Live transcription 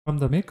From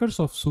the makers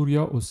of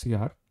Surya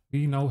OCR,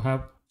 we now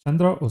have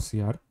Chandra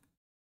OCR.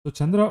 So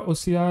Chandra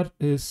OCR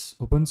is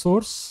open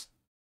source.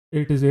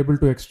 It is able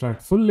to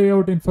extract full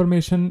layout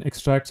information,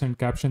 extracts and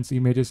captions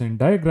images and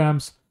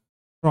diagrams,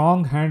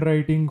 strong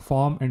handwriting,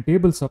 form and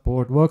table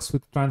support, works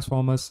with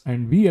transformers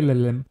and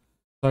vLLM.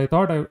 So I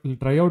thought I will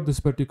try out this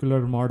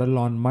particular model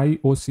on my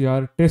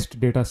OCR test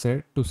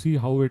dataset to see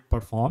how it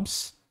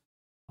performs.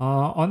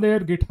 On their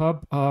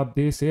GitHub,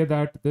 they say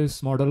that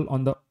this model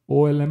on the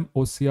OLM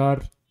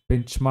OCR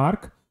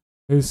benchmark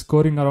is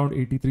scoring around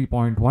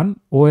 83.1.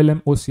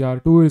 OLM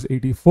OCR2 is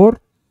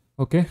 84.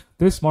 Okay,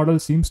 this model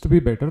seems to be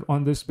better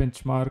on this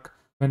benchmark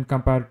when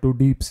compared to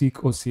DeepSeek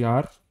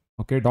OCR.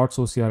 Okay, DOTS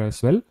OCR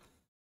as well.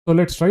 So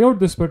let's try out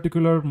this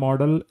particular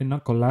model in a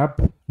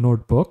collab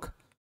notebook.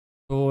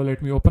 So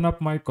let me open up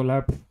my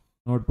collab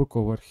notebook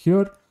over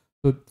here.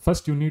 So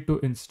first you need to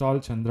install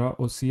Chandra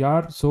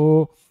OCR.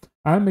 So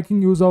I'm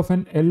making use of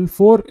an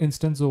L4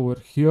 instance over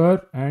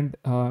here, and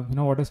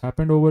what has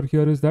happened over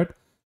here is that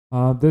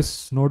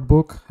this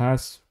notebook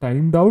has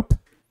timed out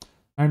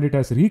and it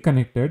has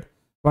reconnected,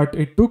 but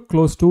it took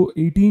close to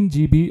 18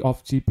 GB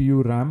of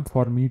GPU RAM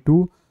for me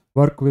to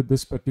work with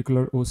this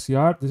particular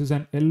OCR. This is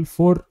an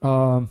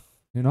L4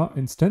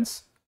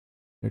 instance.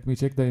 Let me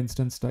check the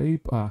instance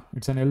type.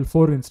 It's an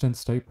L4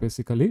 instance type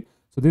basically.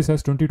 So this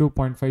has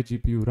 22.5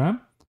 GPU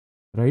RAM,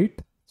 right?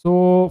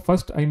 So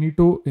first I need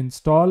to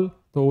install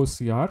the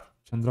OCR,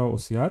 Chandra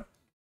OCR.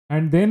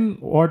 And then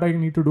what I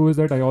need to do is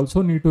that I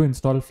also need to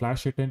install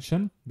flash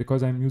attention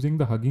because I'm using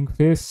the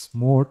HuggingFace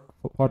mode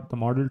for the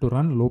model to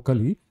run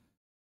locally.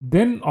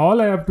 Then all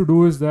I have to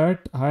do is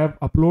that I have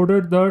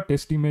uploaded the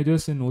test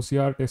images in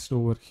OCR test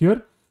over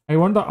here. I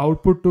want the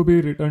output to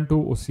be returned to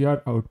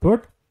OCR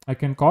output. I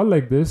can call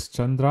like this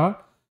Chandra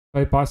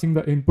by passing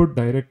the input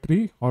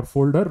directory or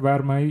folder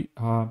where my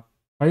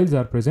files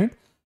are present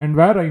and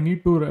where I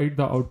need to write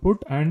the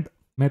output and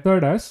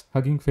method as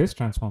HuggingFace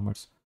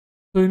transformers.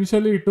 So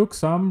initially it took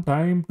some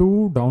time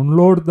to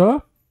download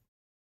the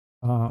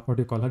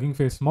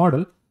HuggingFace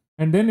model,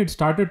 and then it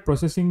started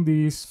processing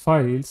these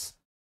files,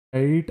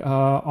 right?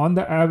 On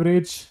the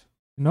average,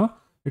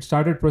 it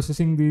started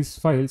processing these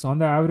files. On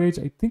the average,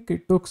 I think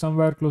it took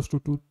somewhere close to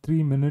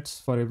 2-3 minutes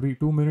for every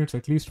 2 minutes,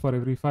 at least for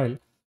every file,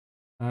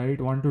 right?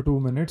 1 to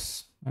 2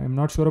 minutes. I'm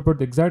not sure about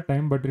the exact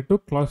time, but it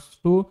took close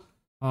to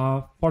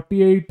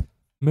 48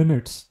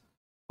 minutes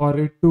for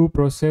it to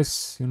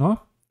process,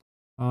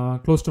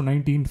 close to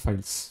 19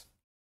 files,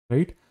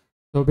 right?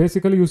 So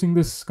basically using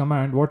this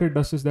command, what it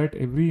does is that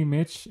every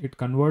image, it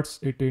converts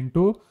it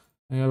into,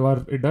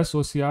 or it does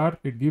OCR,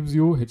 it gives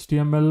you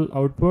HTML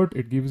output,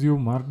 it gives you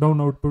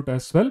Markdown output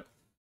as well.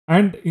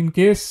 And in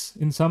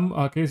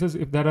some cases,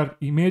 if there are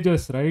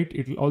images, right,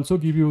 it will also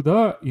give you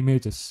the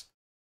images.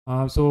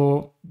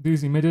 So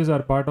these images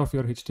are part of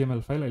your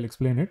HTML file. I'll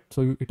explain it.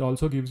 So it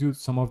also gives you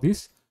some of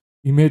these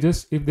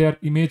images.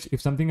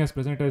 If something is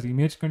present as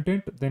image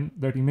content, then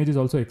that image is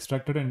also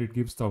extracted and it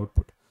gives the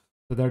output.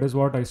 So that is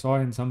what I saw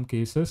in some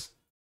cases.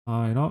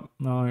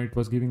 It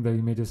was giving the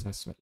images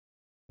as well,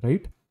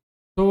 right?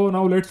 So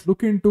now let's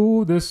look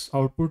into this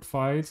output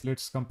files.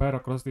 Let's compare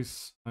across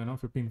these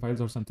 15 files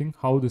or something,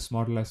 how this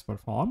model has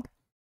performed.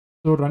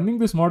 So running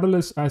this model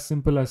is as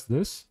simple as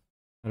this,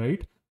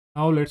 right?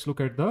 Now let's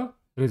look at the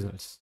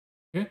results.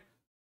 Okay.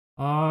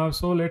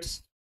 So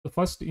the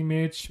first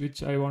image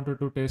which I wanted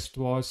to test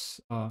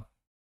was good.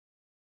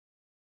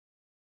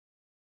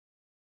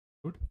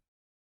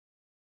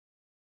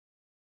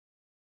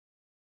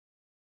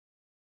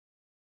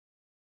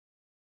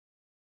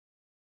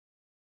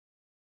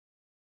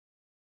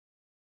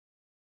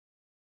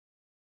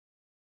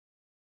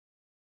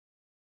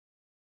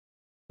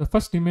 The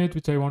first image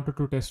which I wanted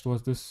to test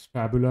was this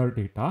tabular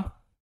data.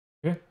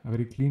 Okay, a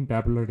very clean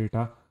tabular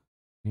data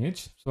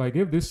image. So I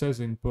gave this as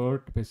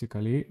input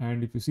basically,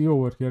 and if you see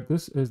over here,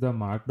 this is the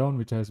markdown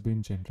which has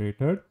been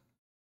generated.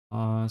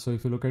 So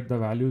if you look at the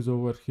values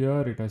over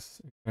here, it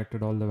has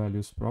extracted all the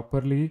values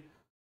properly.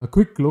 A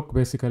quick look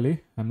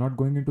basically, I'm not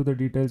going into the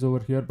details over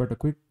here, but a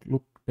quick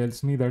look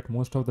tells me that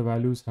most of the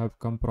values have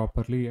come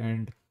properly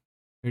and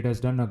it has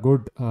done a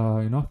good,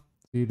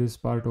 see this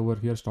part over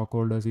here,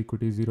 stockholders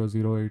equity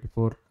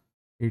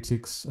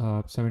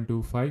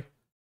 008486725.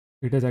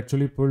 It has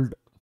actually pulled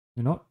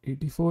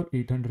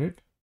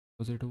 84,800.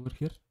 Was it over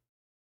here?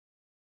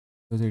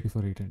 It was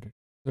 84,800.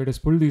 So it has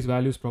pulled these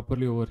values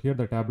properly over here.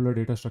 The tabular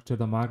data structure,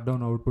 the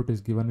markdown output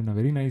is given in a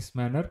very nice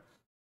manner.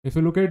 If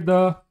you look at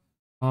the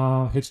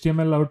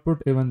HTML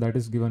output, even that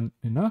is given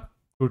in a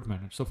good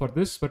manner. So for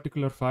this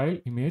particular file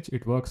image,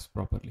 it works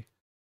properly.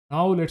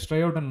 Now let's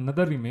try out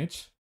another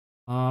image.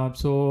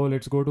 So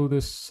let's go to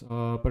this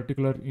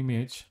particular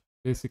image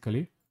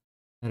basically,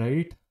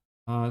 right?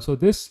 So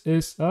this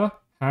is a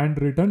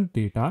handwritten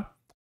data.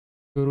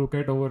 If you look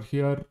at over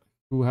here,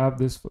 you have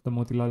this the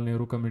Motilal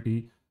Nehru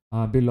Committee,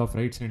 Bill of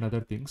Rights and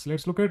other things.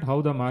 Let's look at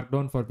how the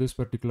markdown for this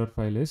particular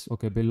file is.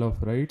 Okay, Bill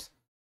of Rights,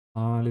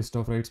 list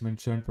of rights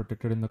mentioned,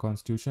 protected in the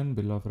Constitution,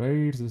 Bill of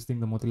Rights, this thing,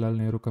 the Motilal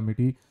Nehru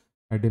Committee,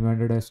 I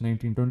demanded as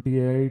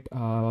 1928,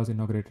 was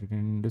inaugurated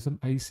in December.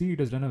 I see it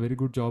has done a very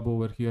good job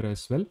over here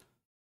as well,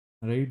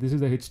 right? This is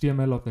the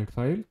HTML of that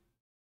file.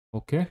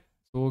 Okay,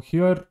 so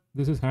here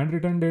this is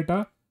handwritten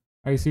data.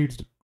 I see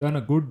it's done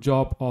a good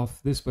job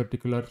of this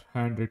particular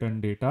handwritten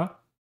data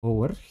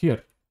over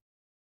here.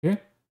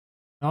 Okay,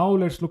 now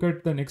let's look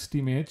at the next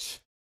image.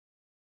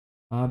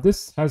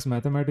 This has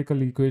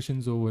mathematical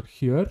equations over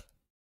here.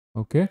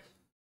 Okay,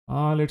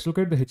 let's look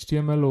at the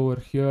HTML over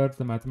here.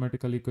 The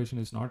mathematical equation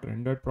is not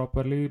rendered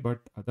properly, but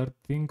other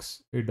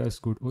things it does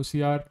good.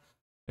 OCR.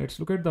 Let's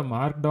look at the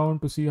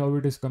Markdown to see how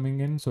it is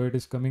coming in. So it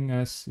is coming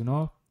as, you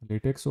know,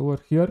 latex over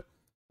here.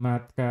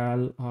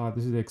 MathCal,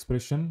 this is the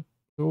expression.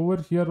 So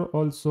over here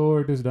also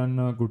it is done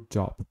a good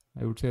job.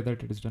 I would say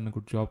that it is done a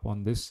good job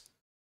on this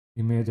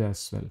image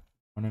as well.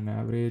 On an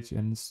average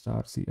n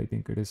star c, I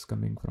think it is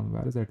coming from,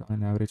 where is that on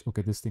an average?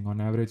 Okay, this thing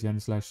on average n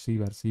slash c,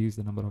 where c is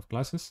the number of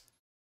classes.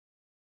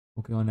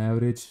 Okay, on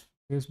average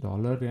is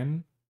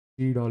 $n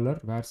c dollar,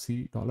 where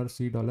c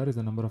dollar is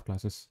the number of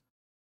classes.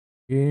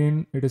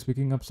 Again, it is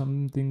picking up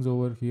some things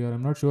over here.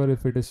 I'm not sure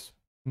if it is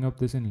picking up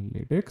this in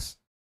latex,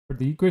 but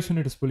the equation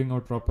it is pulling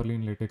out properly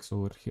in latex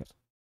over here.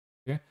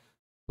 Okay,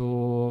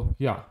 so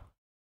yeah,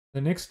 the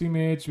next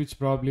image which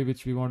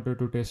we wanted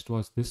to test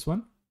was this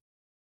one.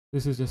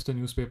 This is just a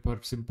newspaper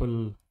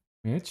simple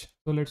image.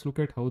 So let's look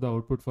at how the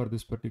output for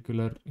this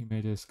particular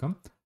image has come.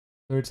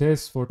 So it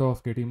says photo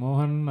of Katie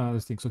Mohan,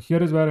 this thing. So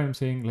here is where I'm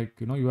saying,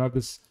 like, you know, you have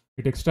this,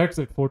 it extracts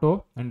that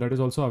photo and that is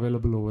also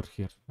available over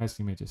here as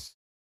images,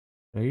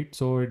 right?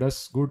 So it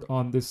does good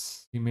on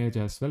this image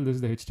as well. This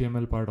is the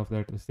HTML part of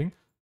that thing.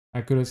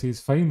 Accuracy is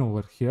fine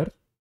over here.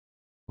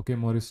 Okay,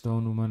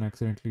 Morristown woman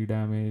accidentally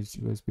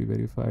damaged, USB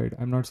verified.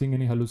 I'm not seeing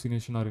any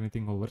hallucination or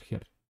anything over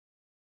here.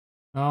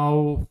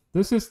 Now,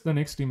 this is the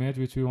next image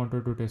which we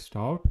wanted to test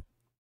out,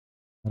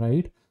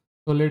 right?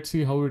 So let's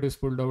see how it is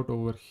pulled out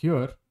over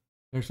here.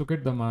 Let's look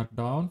at the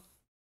Markdown.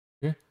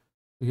 Okay,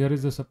 so here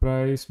is the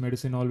surprise.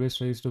 Medicine always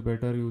tries to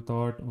better, you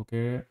thought.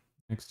 Okay,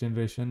 next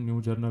generation,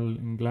 new journal,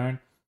 England.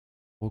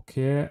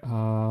 Okay,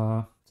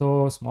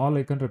 so small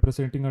icon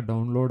representing a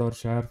download or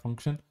share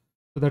function.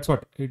 So that's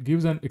what it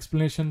gives an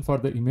explanation for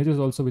the images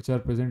also which are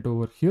present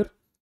over here.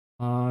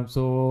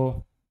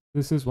 So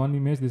this is one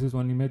image, this is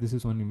one image, this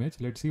is one image.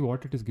 Let's see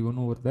what it is given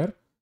over there.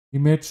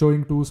 Image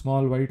showing two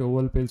small white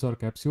oval pills or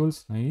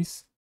capsules.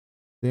 Nice.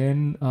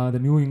 Then the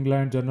New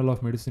England Journal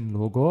of Medicine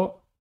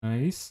logo.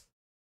 Nice.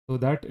 So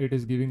that it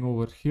is giving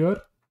over here.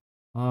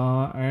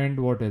 And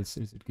what else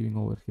is it giving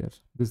over here?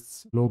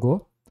 This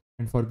logo.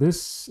 And for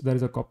this, there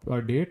is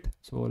a date.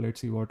 So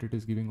let's see what it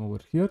is giving over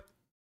here.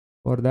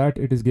 For that,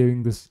 it is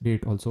giving this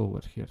date also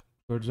over here.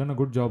 So it's done a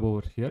good job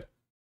over here.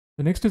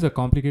 The next is a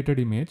complicated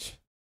image.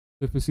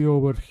 So if you see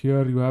over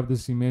here, you have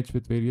this image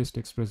with various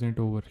text present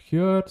over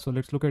here. So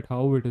let's look at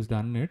how it has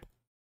done it.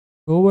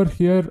 Over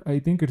here, I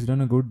think it's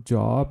done a good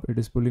job. It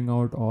is pulling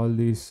out all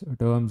these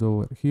terms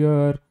over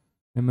here,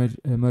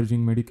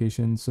 emerging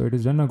medications. So it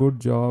has done a good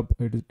job.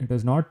 It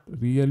has not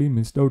really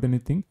missed out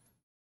anything.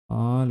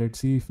 Let's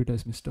see if it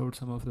has missed out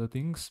some of the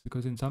things,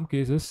 because in some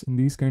cases, in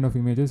these kind of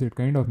images, it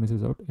kind of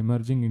misses out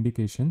emerging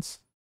indications.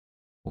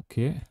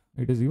 Okay,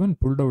 it is even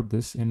pulled out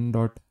this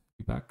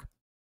n.feedback,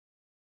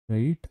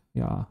 right?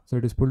 Yeah, so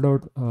it is pulled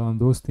out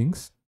those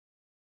things.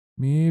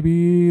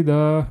 Maybe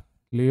the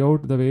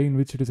layout, the way in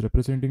which it is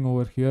representing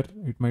over here,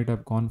 it might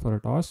have gone for a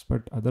toss,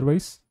 but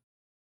otherwise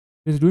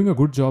it is doing a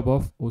good job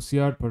of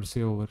OCR per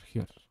se over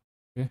here.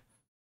 Okay,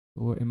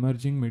 so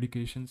emerging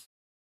medications,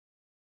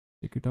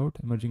 check it out,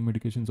 emerging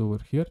medications over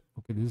here.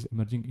 Okay, this is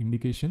emerging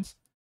indications.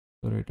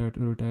 So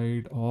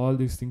rotide, all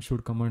these things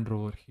should come under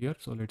over here.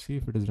 So let's see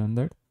if it has done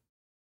that.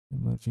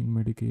 Emerging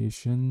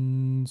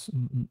medications.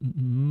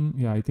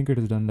 Yeah, I think it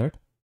has done that.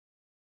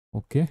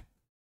 Okay,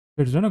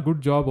 it's done a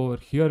good job over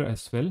here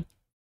as well.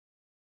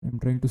 I'm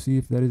trying to see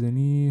if there is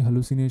any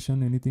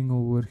hallucination, anything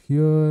over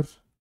here.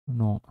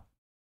 No,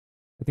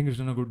 I think it's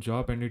done a good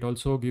job, and it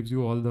also gives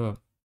you all the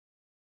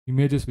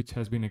images which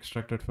has been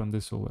extracted from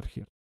this over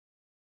here.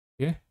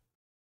 Okay,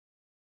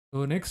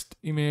 so next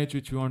image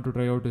which we want to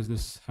try out is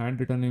this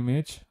handwritten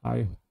image.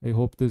 I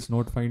hope this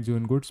note finds you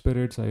in good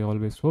spirits. I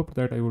always hoped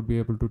that I would be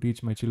able to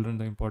teach my children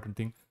the important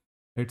thing.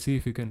 Let's see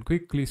if you can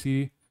quickly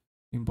see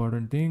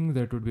important thing.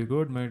 That would be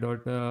good. My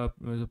daughter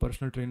was a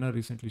personal trainer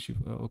recently. She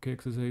okay,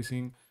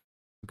 exercising.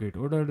 Great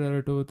order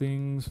Derato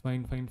things.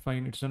 Fine.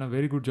 It's done a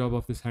very good job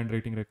of this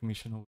handwriting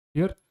recognition over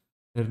here.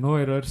 There are no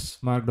errors.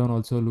 Markdown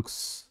also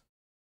looks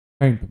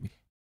fine to me.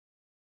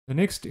 The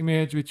next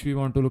image which we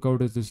want to look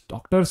out is this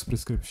doctor's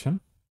prescription.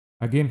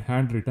 Again,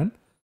 handwritten.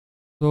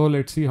 So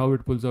let's see how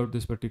it pulls out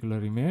this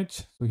particular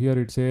image. So here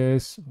it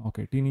says,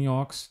 okay,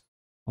 Tiniox,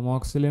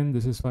 amoxicillin,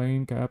 this is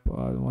fine, cap,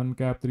 1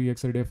 cap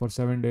 3x a day for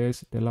 7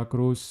 days,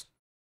 Delacruz.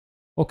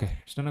 Okay,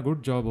 it's done a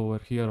good job over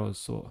here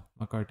also.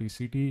 McCarthy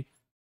CT,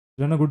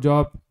 done a good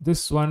job.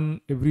 This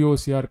one, every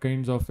OCR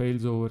kinds of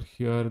fails over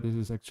here. This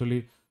is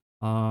actually,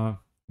 the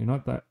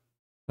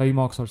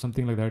Thymox or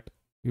something like that.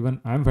 Even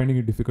I'm finding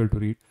it difficult to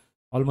read.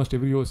 Almost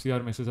every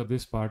OCR messes up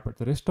this part, but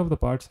the rest of the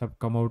parts have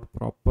come out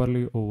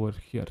properly over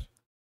here.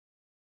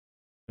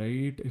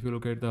 right? If you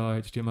look at the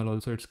HTML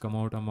also, it's come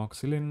out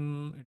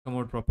amoxicillin, it come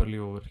out properly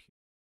over here.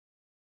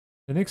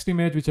 The next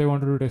image which I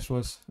wanted to test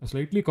was a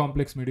slightly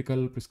complex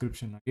medical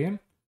prescription. Again,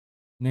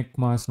 neck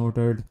mass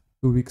noted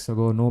 2 weeks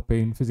ago, no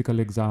pain, physical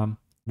exam.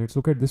 Let's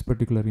look at this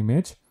particular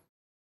image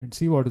and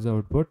see what is the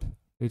output.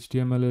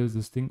 HTML is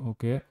this thing,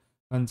 okay.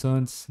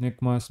 Concerns,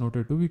 neck mass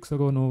noted 2 weeks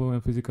ago,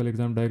 no physical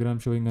exam, diagram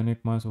showing a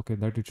neck mass, okay,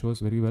 that it shows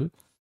very well.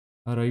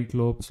 A right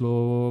lobe,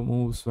 slow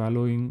move,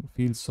 swallowing,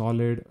 feels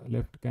solid,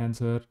 left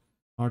cancer,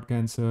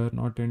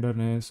 not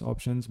tenderness,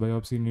 options,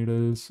 biopsy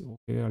needles,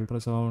 okay,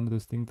 ultrasound,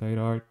 this thing,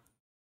 thyroid.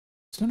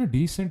 It's done a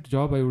decent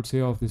job, I would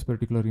say, of this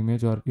particular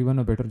image, or even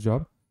a better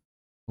job.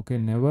 Okay,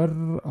 never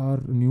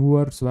or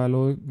newer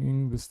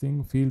swallowing, this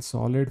thing feels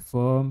solid,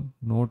 firm,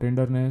 no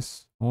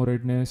tenderness, no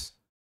redness.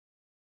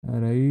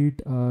 Right,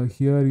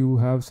 here you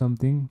have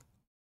something.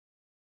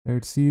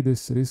 Let's see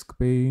this risk,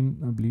 pain,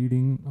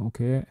 bleeding.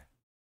 Okay, I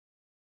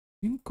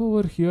think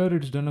over here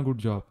it's done a good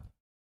job.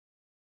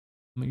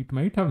 It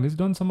might have missed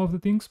on some of the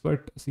things,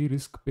 but see,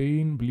 risk,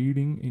 pain,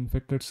 bleeding,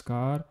 infected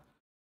scar,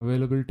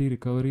 availability,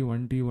 recovery,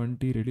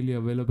 1T, readily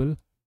available.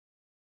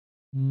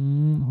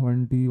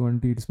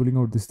 1T, it's pulling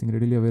out this thing,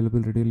 readily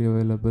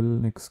available,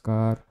 next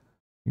scar,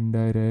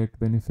 indirect,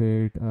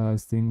 benefit,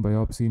 thing,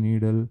 biopsy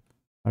needle,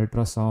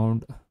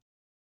 ultrasound.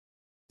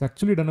 It's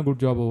actually done a good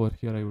job over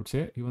here, I would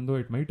say, even though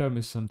it might have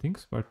missed some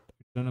things, but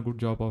it's done a good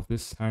job of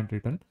this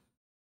handwritten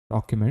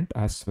document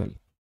as well.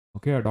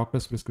 Okay, a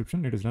doctor's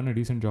prescription, it has done a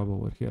decent job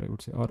over here, I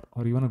would say,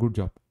 or even a good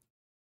job.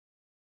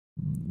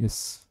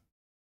 Yes.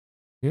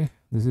 Okay,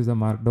 this is the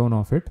markdown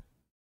of it.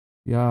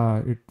 Yeah,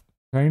 it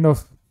kind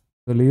of,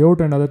 the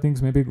layout and other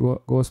things maybe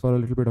goes for a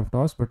little bit of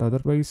toss, but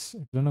otherwise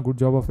it's done a good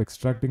job of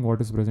extracting what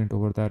is present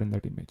over there in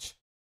that image.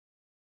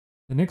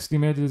 The next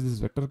image is this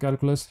vector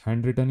calculus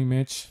handwritten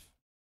image.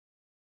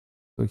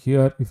 So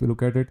here, if you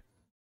look at it,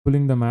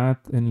 pulling the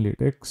math in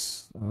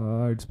latex,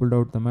 it's pulled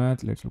out the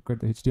math. Let's look at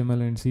the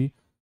HTML and see.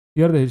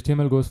 Here the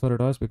HTML goes for a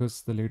toss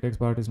because the latex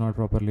part is not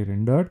properly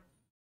rendered,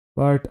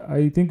 but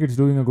I think it's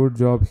doing a good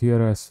job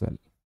here as well.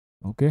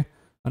 Okay,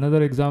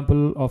 another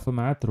example of a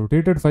math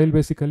rotated file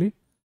basically.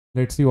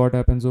 Let's see what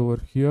happens over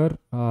here.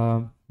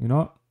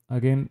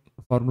 Again,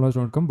 formulas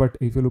don't come, but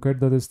if you look at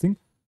this thing,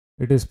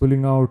 it is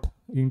pulling out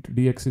int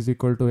dx is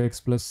equal to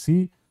x plus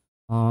c,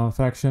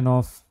 fraction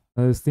of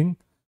this thing.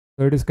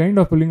 So it is kind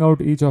of pulling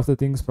out each of the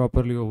things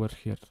properly over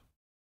here.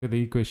 Okay,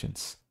 the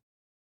equations.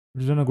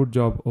 It's done a good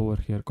job over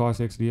here. Cos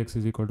x dx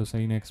is equal to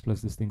sin x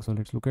plus this thing. So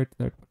let's look at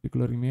that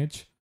particular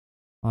image.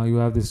 You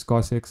have this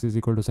cos x is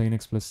equal to sin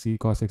x plus c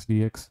cos x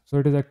dx. So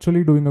it is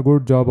actually doing a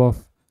good job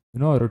of, a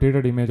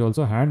rotated image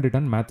also,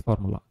 handwritten math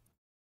formula,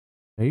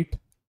 right?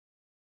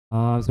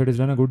 So it has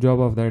done a good job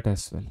of that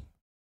as well.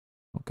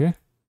 Okay.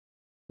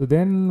 So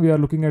then we are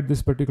looking at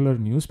this particular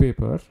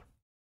newspaper,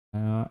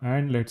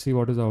 and let's see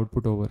what is the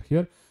output over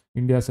here.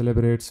 India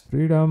celebrates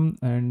freedom,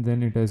 and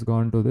then it has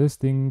gone to this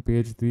thing,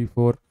 page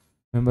 3-4,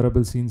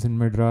 memorable scenes in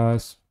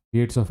Madras,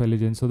 gates of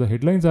elegance. So the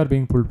headlines are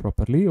being pulled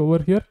properly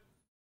over here.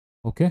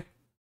 Okay.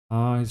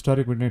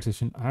 Historic midnight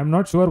session. I'm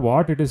not sure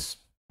what it is.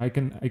 I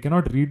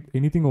cannot read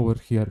anything over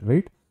here,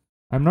 right?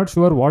 I'm not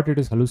sure what it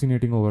is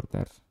hallucinating over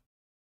there.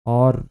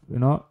 Or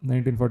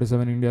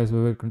 1947 India is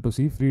awakened to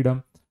see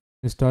freedom.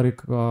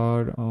 Historic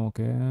God.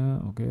 Okay.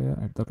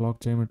 At the clock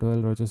chime at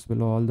 12, Rogers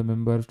below all the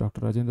members,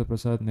 Dr. Rajendra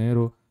Prasad,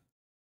 Nehru.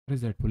 Where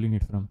is that pulling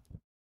it from?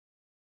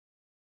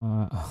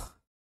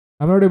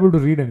 I'm not able to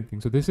read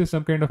anything. So this is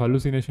some kind of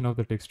hallucination of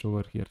the text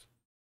over here.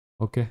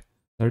 Okay.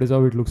 That is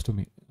how it looks to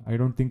me. I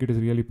don't think it is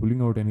really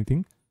pulling out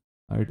anything.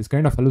 It is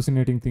kind of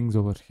hallucinating things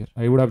over here.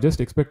 I would have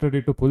just expected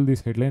it to pull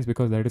these headlines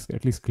because that is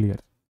at least clear,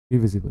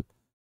 visible.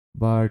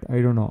 But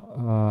I don't know.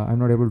 I'm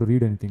not able to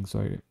read anything.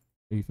 So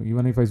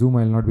even if I zoom,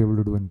 I'll not be able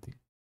to do anything.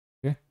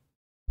 Okay.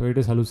 So it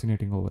is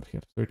hallucinating over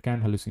here. So it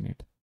can hallucinate.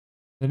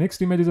 The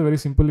next image is a very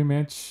simple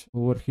image.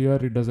 Over here,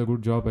 it does a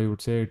good job, I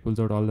would say. It pulls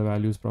out all the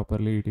values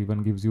properly. It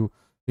even gives you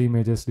the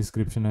image's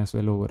description as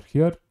well over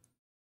here.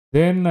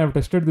 Then I've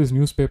tested this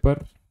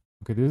newspaper.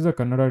 Okay, this is a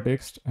Kannada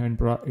text and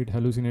it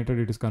hallucinated.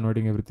 It is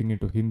converting everything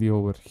into Hindi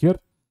over here.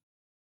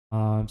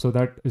 So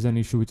that is an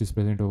issue which is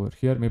present over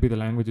here. Maybe the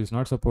language is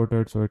not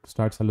supported, so it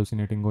starts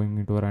hallucinating, going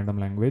into a random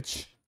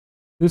language.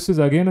 This is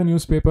again a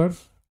newspaper.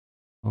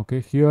 Okay,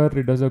 here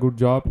it does a good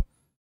job.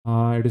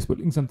 It is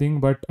pulling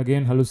something, but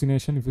again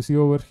hallucination. If you see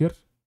over here,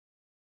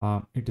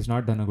 it is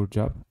not done a good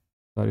job.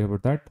 Sorry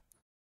about that.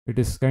 It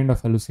is kind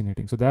of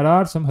hallucinating. So there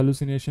are some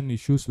hallucination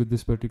issues with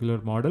this particular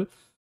model.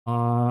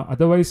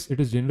 Otherwise, it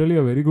is generally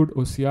a very good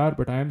OCR,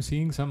 but I am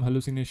seeing some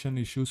hallucination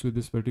issues with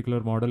this particular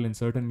model in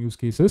certain use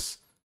cases.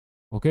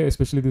 Okay,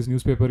 especially this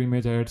newspaper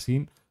image I had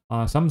seen.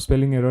 Some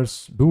spelling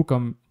errors do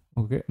come.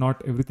 Okay,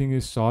 not everything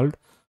is solved.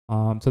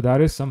 So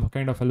there is some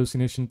kind of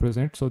hallucination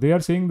present. So they are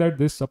saying that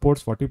this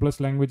supports 40+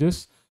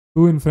 languages,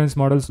 2 inference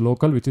models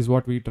local, which is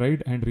what we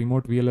tried, and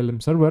remote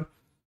vLLM server.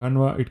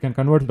 It can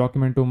convert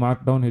document to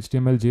Markdown,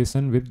 HTML,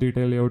 JSON with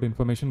detail layout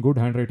information, good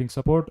handwriting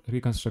support,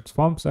 reconstructs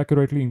forms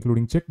accurately,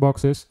 including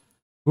checkboxes,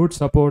 good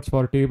supports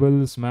for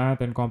tables, math,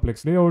 and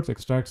complex layouts,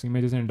 extracts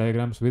images and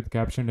diagrams with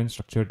captioned and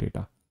structured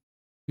data.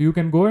 You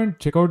can go and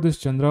check out this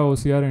Chandra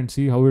OCR and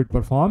see how it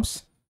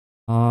performs.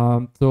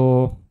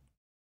 So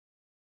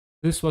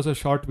this was a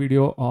short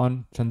video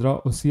on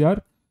Chandra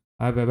OCR.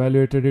 I've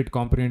evaluated it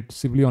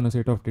comprehensively on a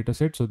set of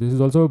datasets. So this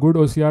is also a good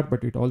OCR,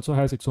 but it also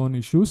has its own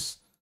issues.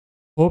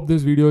 Hope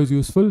this video is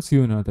useful. See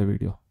you in another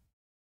video.